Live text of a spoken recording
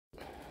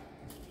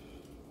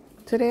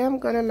Today I'm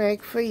going to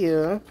make for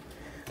you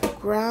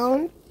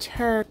ground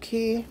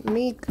turkey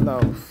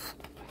meatloaf.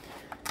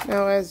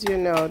 Now, as you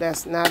know,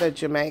 that's not a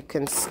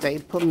Jamaican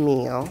staple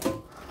meal,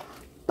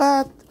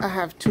 but I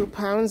have 2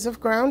 pounds of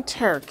ground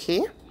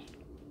turkey,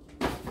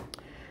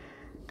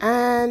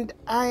 and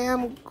I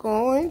am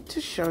going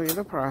to show you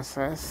the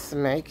process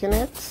making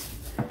it.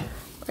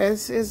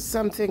 This is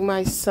something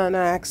my son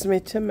asked me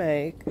to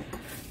make,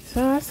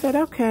 so I said,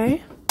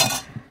 okay,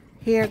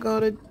 here go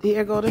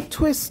the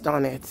twist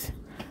on it.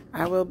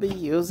 I will be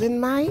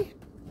using my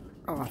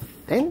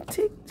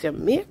authentic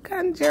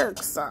Jamaican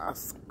jerk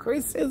sauce.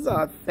 Chris's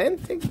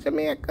authentic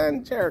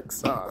Jamaican jerk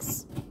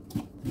sauce.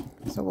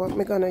 So what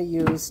we're gonna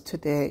use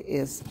today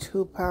is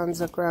 2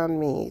 pounds of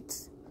ground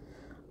meat,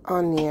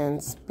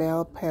 onions,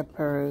 bell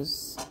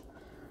peppers,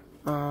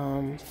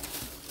 2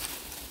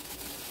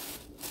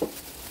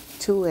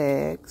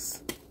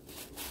 eggs.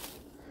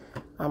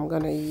 I'm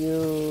gonna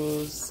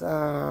use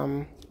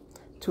 2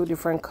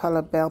 different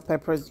color bell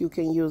peppers. You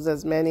can use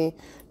as many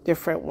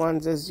different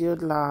ones as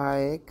you'd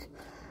like.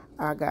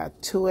 I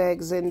got 2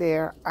 eggs in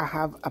there. I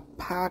have a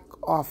pack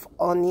of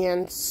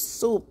onion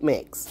soup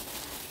mix.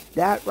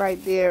 That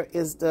right there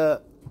is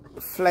the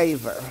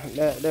flavor,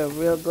 the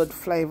real good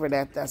flavor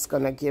that's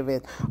gonna give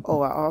it.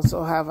 Oh, I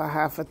also have a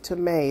half a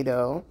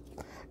tomato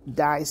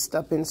diced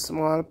up in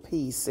small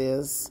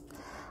pieces.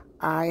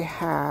 I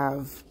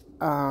have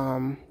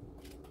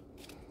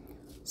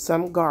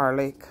some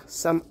garlic,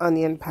 some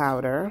onion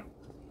powder,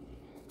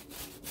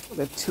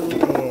 the 2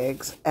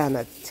 eggs, and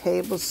a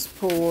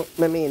tablespoon,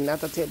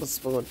 not a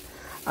tablespoon,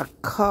 a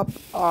cup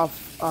of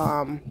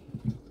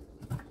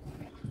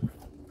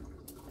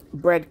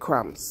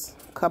breadcrumbs.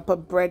 Cup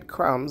of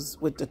breadcrumbs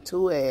with the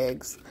 2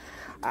 eggs,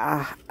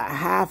 a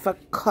half a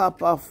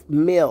cup of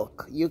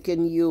milk. You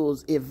can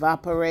use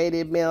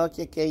evaporated milk,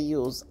 you can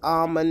use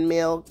almond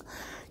milk,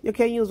 you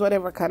can use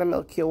whatever kind of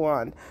milk you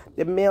want.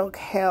 The milk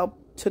helps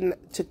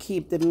to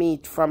keep the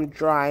meat from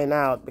drying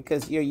out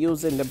because you're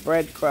using the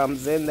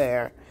breadcrumbs in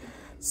there.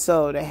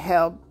 So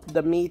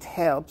the meat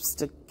helps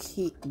to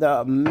keep,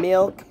 the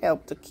milk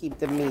helps to keep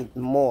the meat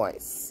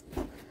moist.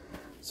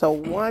 So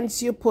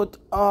once you put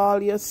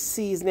all your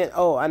seasoning,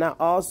 oh, and I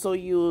also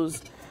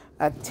use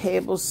a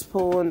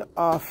tablespoon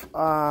of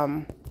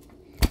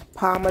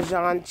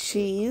Parmesan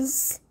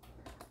cheese.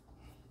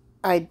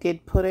 I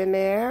did put in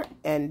there,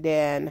 and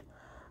then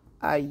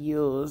I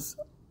use,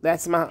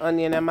 that's my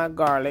onion and my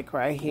garlic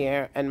right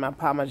here, and my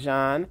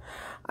Parmesan.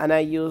 And I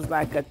use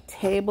like a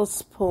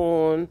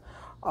tablespoon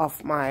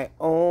of my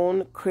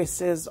own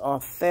Chris's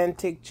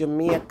authentic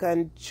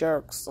Jamaican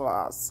jerk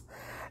sauce.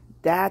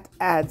 That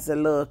adds a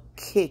little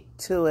kick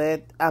to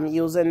it. I'm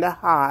using the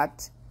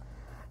hot.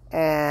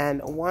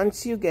 And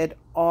once you get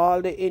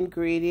all the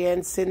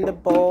ingredients in the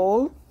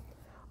bowl,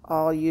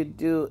 all you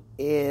do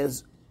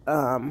is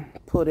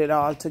put it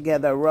all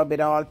together, rub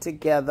it all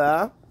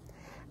together,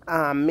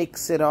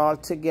 mix it all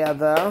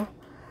together.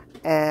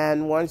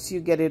 And once you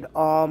get it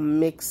all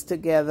mixed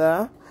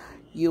together,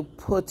 you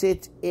put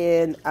it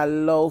in a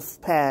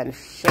loaf pan.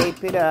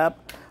 Shape it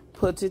up,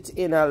 put it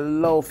in a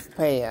loaf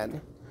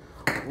pan.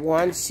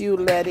 Once you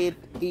let it,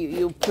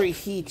 you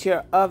preheat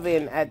your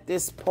oven at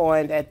this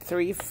point at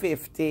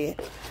 350.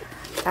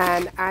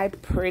 And I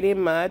pretty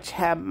much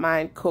have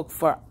mine cooked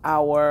for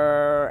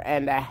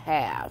 1.5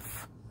 hours.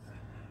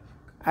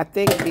 I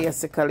think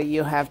basically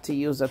you have to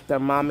use a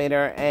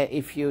thermometer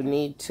if you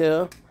need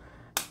to.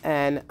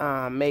 And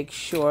make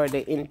sure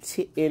the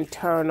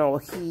internal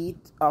heat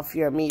of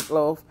your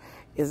meatloaf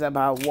is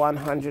about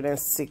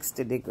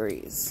 160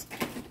 degrees.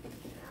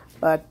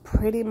 But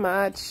pretty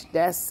much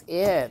that's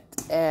it.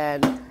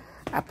 And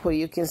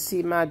you can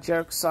see my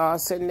jerk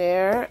sauce in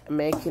there,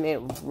 making it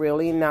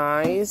really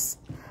nice.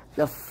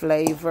 The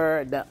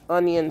flavor, the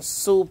onion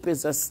soup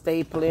is a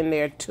staple in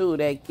there too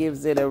that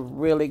gives it a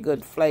really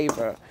good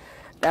flavor.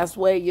 That's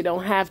why you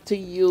don't have to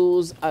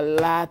use a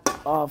lot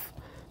of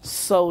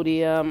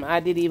sodium. I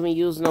didn't even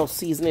use no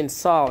seasoning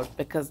salt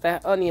because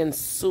that onion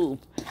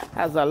soup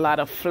has a lot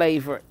of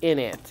flavor in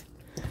it.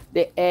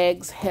 The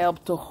eggs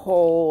help to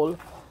hold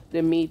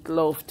the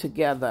meatloaf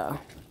together.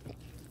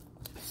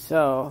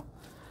 So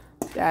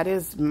that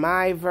is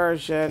my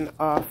version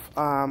of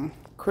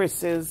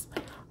Chris's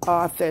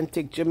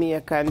authentic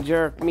Jamaican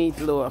jerk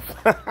meatloaf.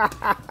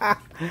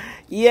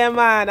 Yeah,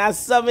 man,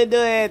 that's how we do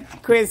it,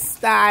 Chris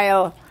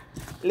style.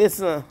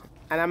 Listen,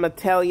 and I'm gonna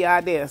tell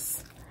y'all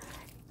this.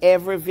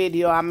 Every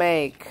video I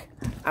make,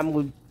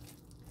 most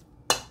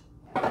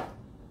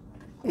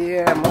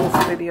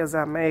videos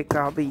I make,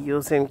 I'll be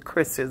using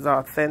Chris's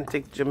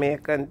authentic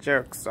Jamaican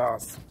jerk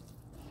sauce.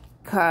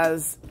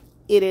 Because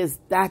it is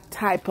that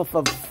type of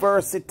a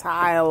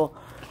versatile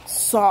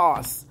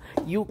sauce.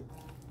 You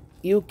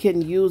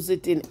can use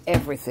it in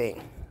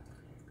everything.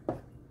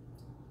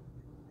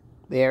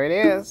 There it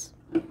is.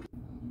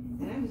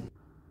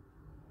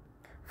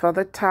 For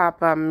the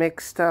top, I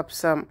mixed up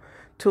some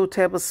 2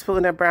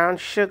 tablespoons of brown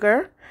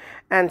sugar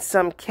and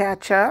some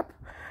ketchup.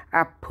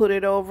 I put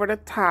it over the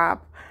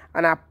top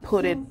and I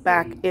put it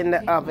back in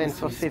the oven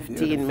for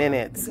 15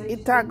 minutes.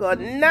 It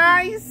got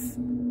nice.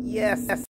 Yes.